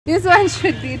This one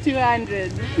should be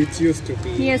 200. It used to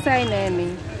be. Yes, I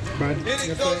know. But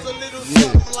it goes a little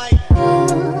something like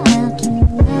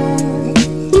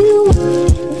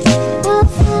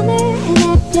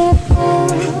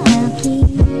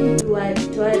You are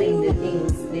touring the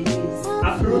things, the leaves.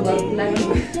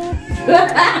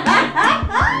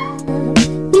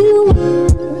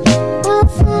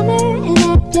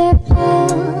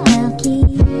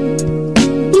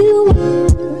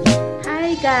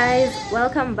 Hi guys,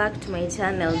 welcome back to my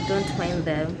channel. Don't mind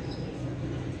them.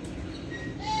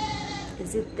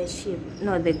 Is it the sheep?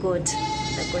 No, the goat.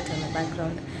 The goat on the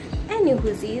background.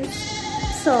 Anywhoosies,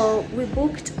 so we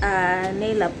booked a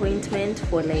nail appointment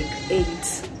for like 8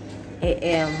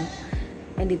 a.m.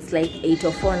 and it's like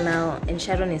 8:04 now, and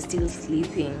Sharon is still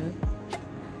sleeping.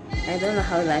 I don't know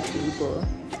how that will go.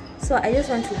 So I just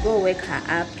want to go wake her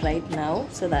up right now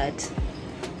so that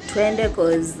twende,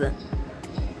 because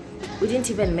we didn't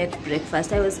even make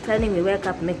breakfast. I was planning we wake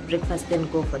up, make breakfast, then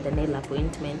go for the nail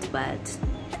appointment, but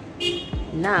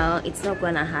now it's not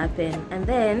gonna happen. And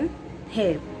then,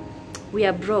 hey, we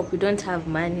are broke, we don't have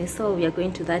money, so we are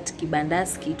going to that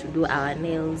kibandaski to do our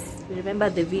nails. Remember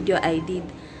the video I did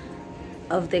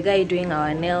of the guy doing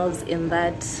our nails in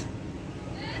that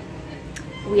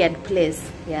weird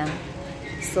place? Yeah,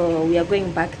 so we are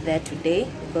going back there today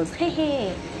because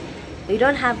hey, we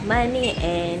don't have money.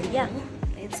 And yeah,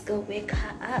 let's go wake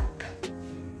her up.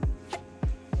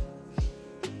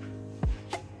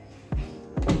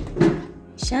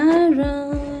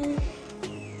 Sharon,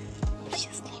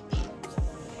 she's sleeping.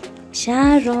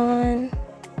 Sharon,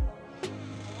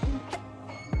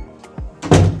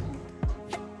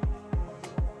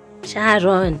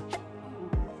 Sharon,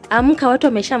 amka, watu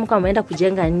wameshaamka, wameenda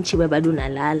kujenga nchi, wewe bado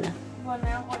unalala.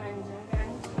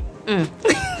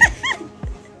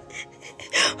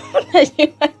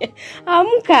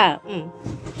 Amka.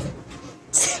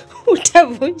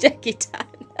 Utavunja kitanda.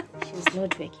 She's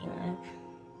not waking up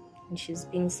and she's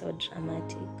being so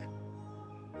dramatic.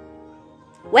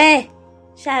 Where?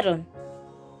 Sharon.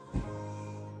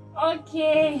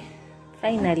 Okay.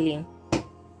 Finally.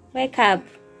 Wake up.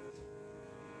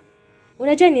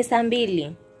 Unajua ni saa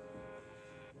 2.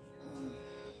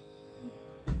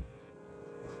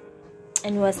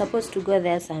 And we were supposed to go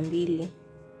there saa 2.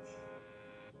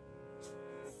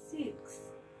 6.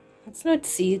 It's not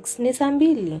 6, ni saa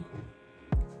 2.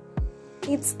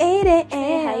 It's 8 a.m.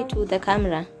 Say hi to the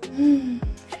camera.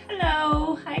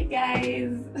 Hello, hi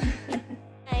guys.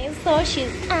 So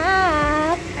she's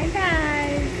up. Hi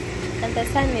guys. And the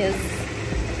sun is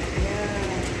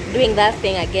doing that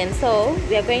thing again. So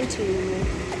we are going to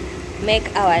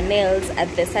make our nails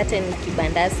at the certain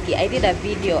kibandaski. I did a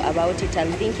video about it. I'll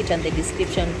link it on the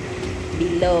description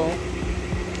below.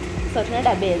 So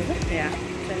tunaenda base. Yeah,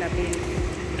 tunaenda base.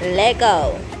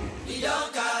 Lego. we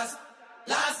don't cast,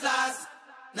 last.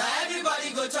 Now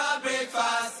everybody go to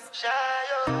breakfast.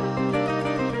 Shayo.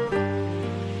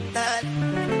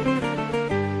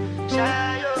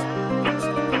 Shayo.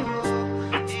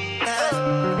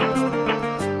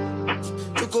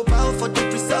 To go bow for the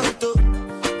risotto.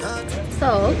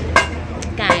 So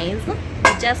guys,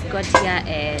 we just got here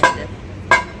and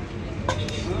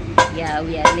yeah,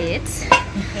 we are late.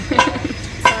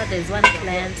 So there's one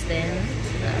client, then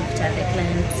after the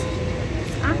client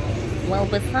will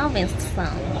be serviced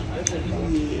some.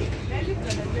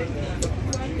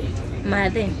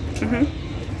 Madhe,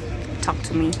 Talk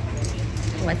to me.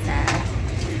 what's up?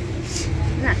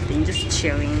 Nothing, just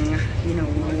chilling, you know.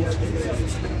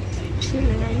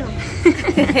 Chilling, I know.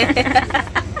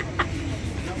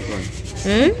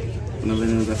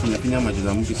 unaweza finya macho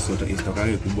za mtu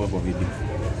isitokage kubwa kwa video.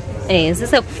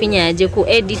 Sasa kufinya aje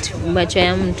kuedit macho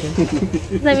ya mtu?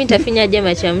 Sasa mimi nitafinya aje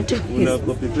macho ya mtu? Una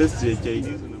copy paste ya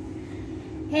Chinese.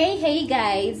 Hey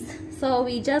guys, so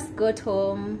we just got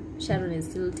home. Sharon is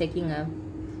still taking a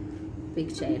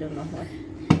picture, I don't know what.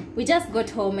 We just got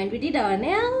home and we did our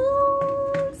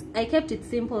nails. I kept it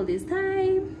simple this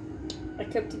time. I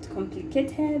kept it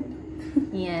complicated.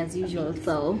 Yeah, as usual.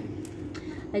 So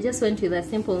I just went with a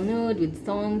simple nude with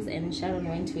stones, and Sharon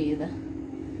went with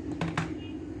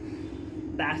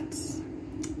That.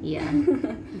 yeah,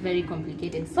 very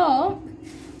complicated. So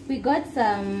we got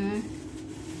some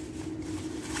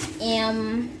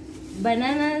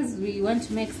bananas. We want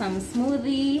to make some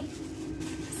smoothies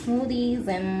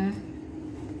and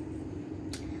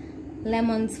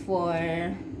lemons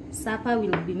for supper.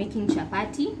 We'll be making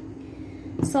chapati.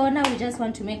 So now we just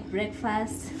want to make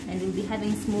breakfast, and we'll be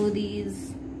having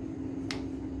smoothies,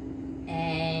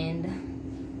 and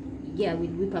yeah,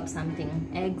 we'll whip up something,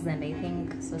 eggs and I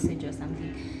think sausage or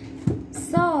something.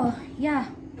 So yeah,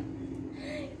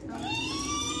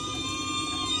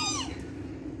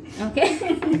 Okay.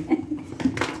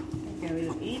 Okay,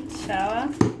 we'll eat, shower,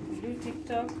 do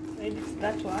TikTok, edit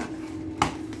that work.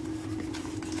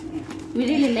 We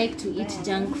really like to eat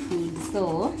junk food,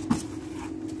 so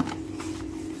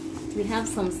we have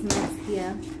some snacks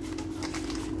here.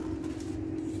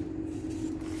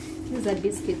 These are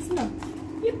biscuits, no?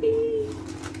 Yippee!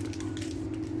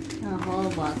 A whole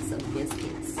box of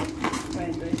biscuits.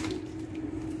 Right.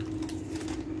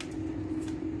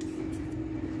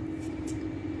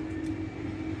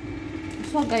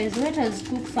 So guys, let us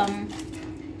cook some,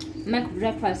 make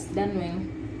breakfast, then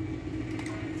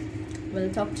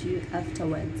we'll talk to you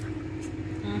afterwards.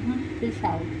 Peace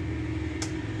out.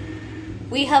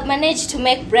 We have managed to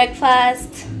make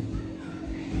breakfast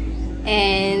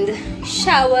and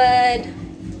showered.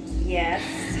 Yes.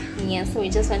 Yeah, so we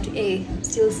just want to,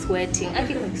 still sweating.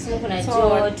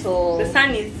 The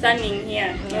sun is sunning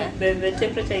here. Yeah. The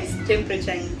temperature is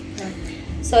temperaturing.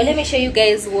 So let me show you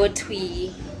guys what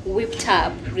we whipped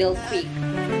up real quick.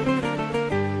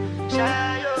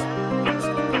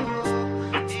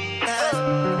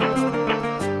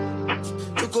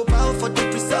 To go bow for the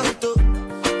result,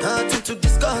 nothing to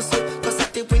discuss, cause I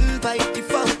did win by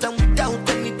default and without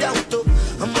any doubt.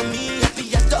 I'm a me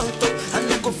happy adult, I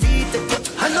no go feed the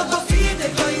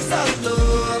guys out.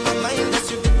 I'm a mindless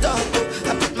you the dog, I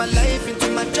put my life into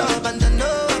my job and I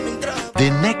know I'm in trouble. The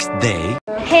next day.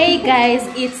 Hey guys,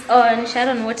 it's on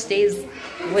Sharon. What day is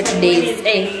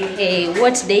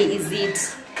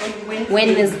it?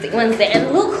 Wednesday.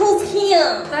 And look who's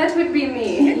here. That would be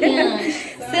me. Yeah.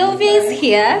 Sylvie is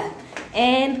here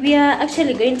and we are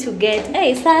actually going to get,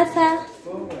 sasa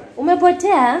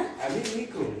umepotea?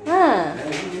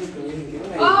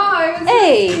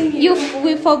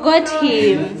 We forgot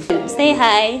him. Say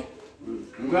hi.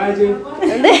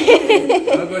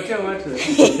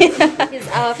 He's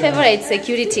our favorite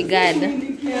security guard.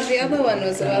 Yeah, the other one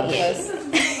was worthless.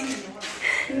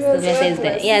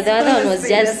 Yeah, the other one was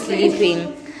just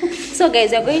sleeping. So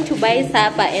guys, we're going to buy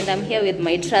supper and I'm here with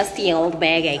my trusty old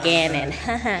bag again, and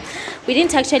we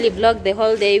didn't actually vlog the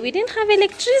whole day. We didn't have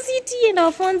electricity and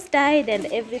our phones died and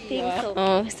everything. Yeah.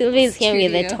 So Sylvie is here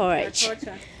with a torch.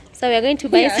 So we are going to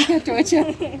buy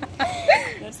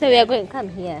so we are going, come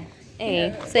here.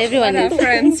 Hey, so everyone is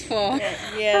friends for.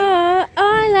 Yeah.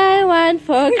 All I want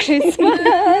for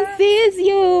Christmas is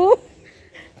you.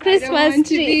 Christmas tree.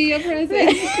 To be your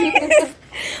present.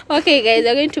 Okay guys,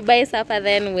 we're going to buy supper,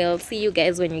 then we'll see you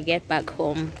guys when we get back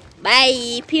home.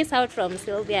 Bye. Peace out from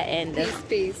Sylvia and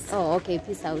Peace. Oh, okay,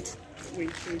 peace out. Wait,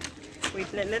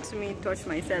 let me touch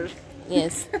myself.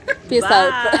 Yes. Peace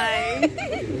out.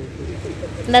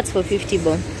 That's for 50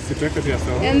 bob.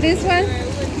 And this one?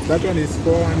 That one is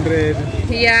 400.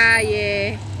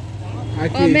 Yeah.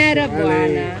 Omera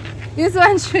bwana. This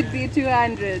one should be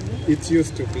 200. It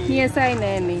used to be. Yes, I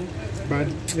know. But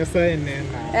yes, I know.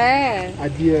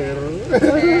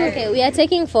 Okay, we are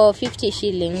taking for 50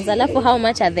 shillings. Alafu, how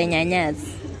much are the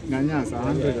nyanyas? Nyanyas,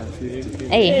 150.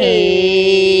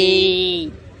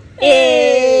 Hey.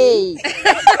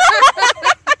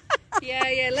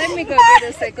 Yeah, let me go get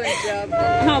a second job.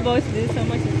 How about this? How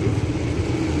much is this?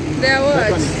 They're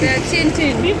what? They're chin.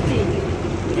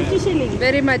 50 shillings.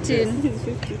 Very much in.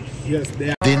 Yes, they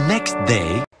are. The next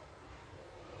day.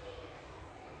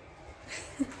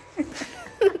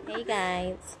 Hey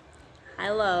guys. Hi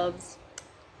loves.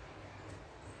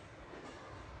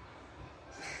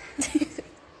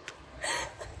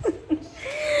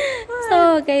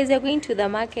 So guys, we're going to the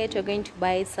market. We're going to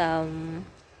buy some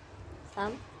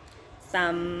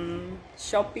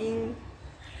shopping.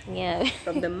 Yeah.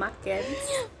 From the market.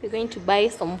 We're going to buy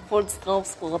some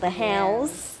foodstuffs for the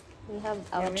house. We have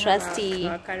our trusty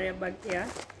our carrier bag here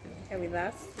with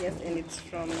us. Yes, and it's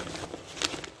from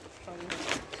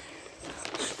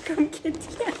Kitty.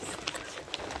 Yes.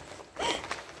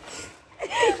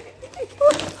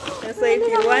 So if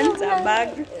you want a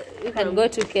bag, you can go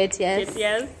to Ketias.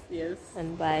 Yes,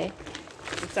 and buy.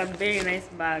 It's a very nice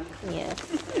bag. Yeah.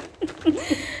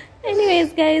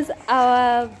 Anyways, guys,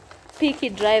 our picky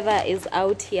driver is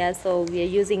out here, so we are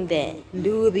using the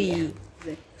do the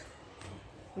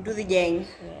gang.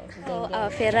 So our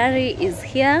Ferrari is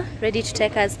here, ready to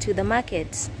take us to the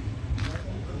market.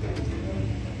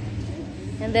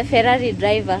 And the Ferrari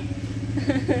driver.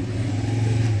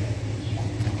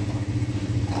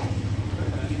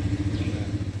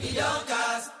 It don't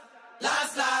cost,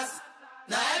 last.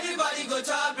 Now everybody go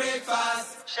to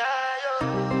breakfast. Shayo.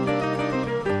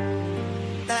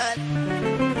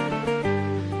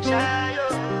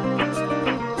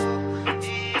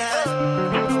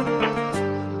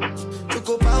 To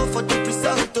go bow for the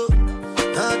result,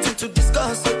 nothing to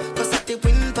discuss, cause I did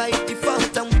win by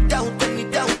default and without any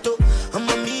doubt.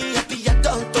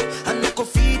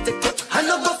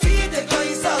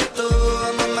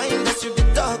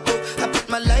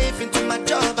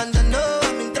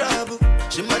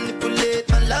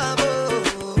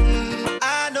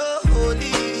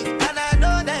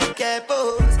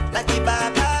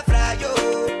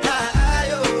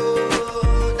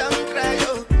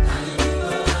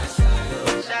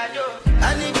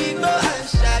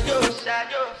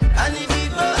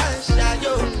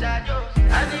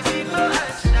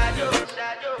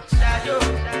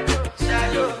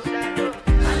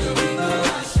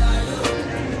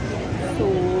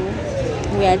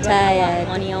 are tired.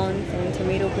 Onions and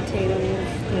tomato potatoes.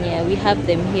 Yeah, we have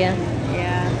them here.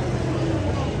 Yeah.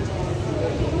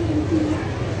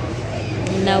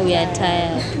 Now we are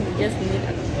tired. We just need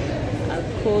a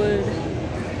cold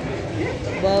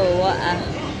bowl of water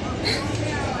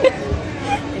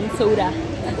and soda.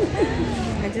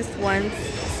 I just want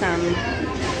some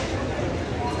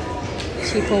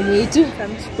Chipomuitu.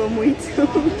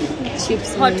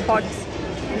 Chips. hot.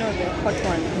 You know, the hot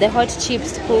one. The hot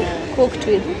chips cooked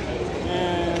with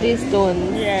 3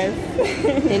 stones. Yes.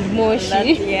 And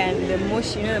moshi. Yeah, and the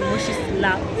moshi, you know, the moshi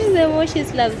slap. The moshi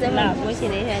slabs. The Slab. moshi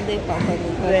and The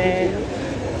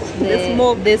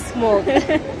smoke. The smoke.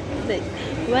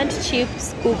 You want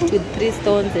chips cooked with 3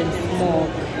 stones and smoke.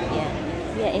 Yeah.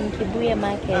 We are in Kibuye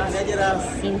Market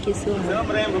in Kisumu.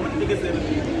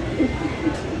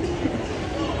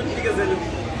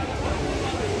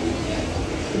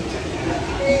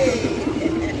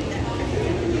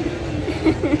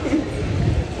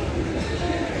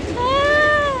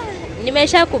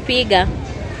 Nimesha kupiga.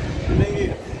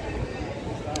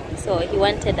 So he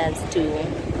wanted us to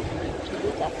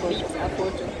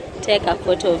take a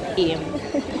photo of him.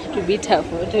 To beat a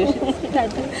photo.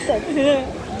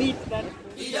 We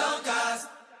don't cast,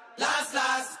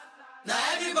 last. Now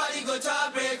everybody go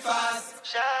to breakfast.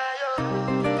 Shayo.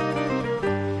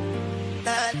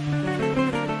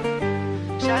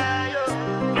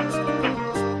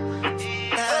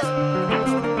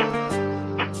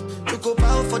 To go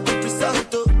bow for the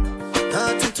result,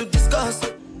 nothing to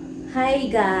discuss. Hi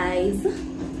guys.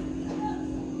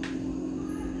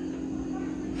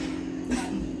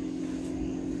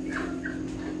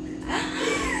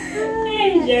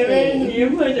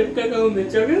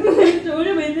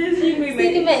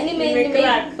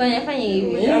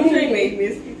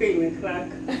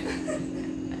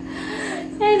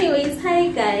 Anyways, hi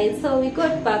guys. So we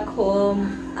got back home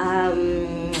a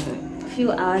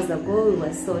few hours ago. We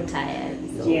were so tired.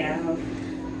 So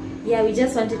yeah, we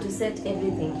just wanted to set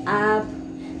everything up.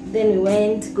 Then we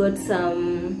went, got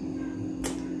some.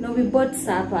 No, we bought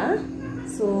supper.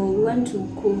 So we want to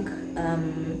cook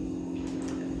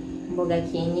mboga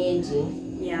kienyeji.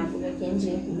 Yeah, Mboga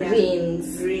kienyeji.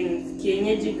 Greens.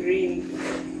 Kienyeji greens.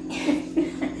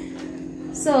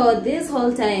 So this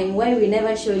whole time, why we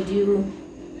never showed you,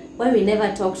 why we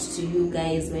never talked to you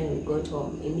guys when we got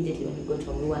home, immediately when we got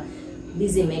home, we were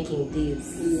busy making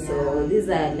these. Yeah. So these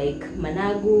are like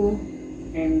managu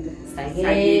and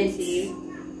spaghetti.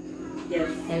 Yes.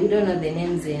 And we don't know the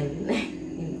names in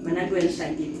managu and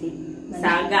spaghetti.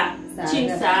 Saga.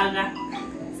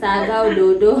 Saga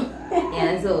udodo.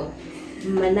 Yeah, so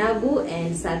managu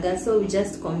and saga. So we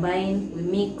just combine, we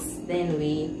mix, then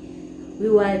we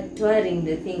were touring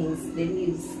the things, the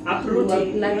leaves.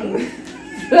 Uprooting. We were plucking.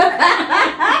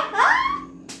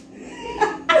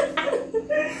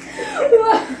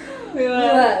 we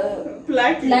were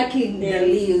plucking the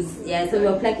leaves. Yeah, so we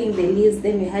were plucking the leaves,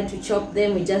 then we had to chop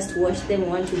them, we just wash them, we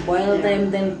want to boil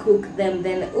them, then cook them,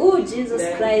 then oh Jesus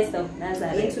Christ of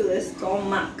Nazareth. Into the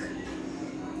stomach.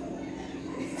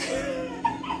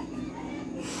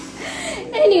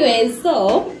 Anyway,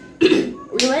 so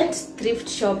we went thrift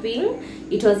shopping.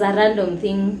 It was a random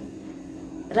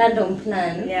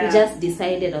plan. Yeah. We just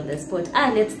decided on the spot,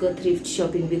 let's go thrift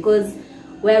shopping, because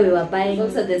where we were buying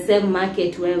also the same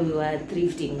market where we were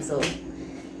thrifting. So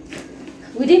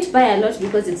we didn't buy a lot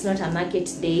because it's not a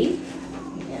market day.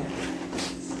 Yeah.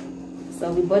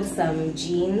 So we bought some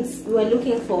jeans. We were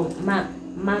looking for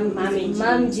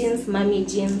mommy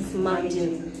jeans.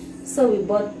 So we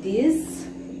bought this.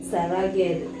 It's a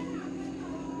rugged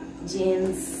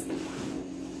jeans.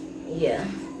 Yeah.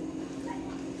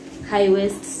 High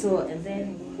waist. So and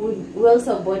then we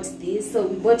also bought this. So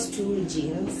we bought 2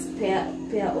 jeans, pair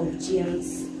of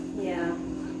jeans. Yeah.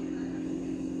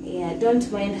 Yeah,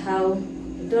 don't mind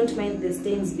the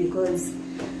stains because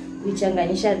we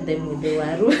changanyisha them with the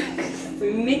waru.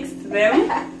 We mixed them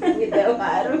with the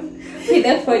waru, with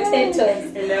the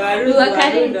potatoes. And the waru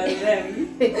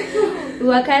we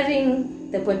were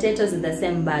carrying the potatoes in the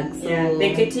same bag. So yeah,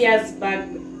 the Ketia's bag.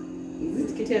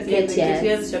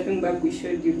 Ketia's shopping bag we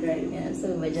showed you guys. Yeah, so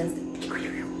we were just.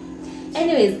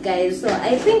 Anyways, guys, so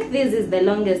I think this is the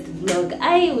longest vlog.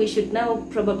 We should now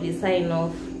probably sign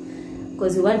off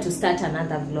because we want to start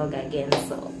another vlog again.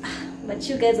 So, but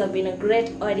you guys have been a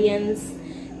great audience.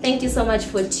 Thank you so much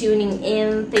for tuning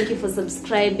in. Thank you for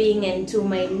subscribing, and to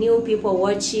my new people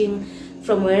watching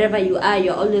from wherever you are,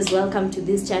 you're always welcome to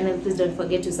this channel. Please don't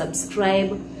forget to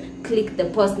subscribe. Click the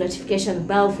post notification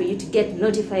bell for you to get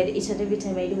notified each and every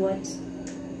time I do what?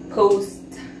 Post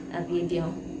a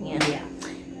video. Yeah.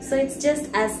 So it's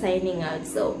just us signing out.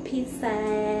 So peace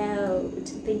out.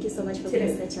 Thank you so much for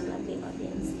being such a lovely audience.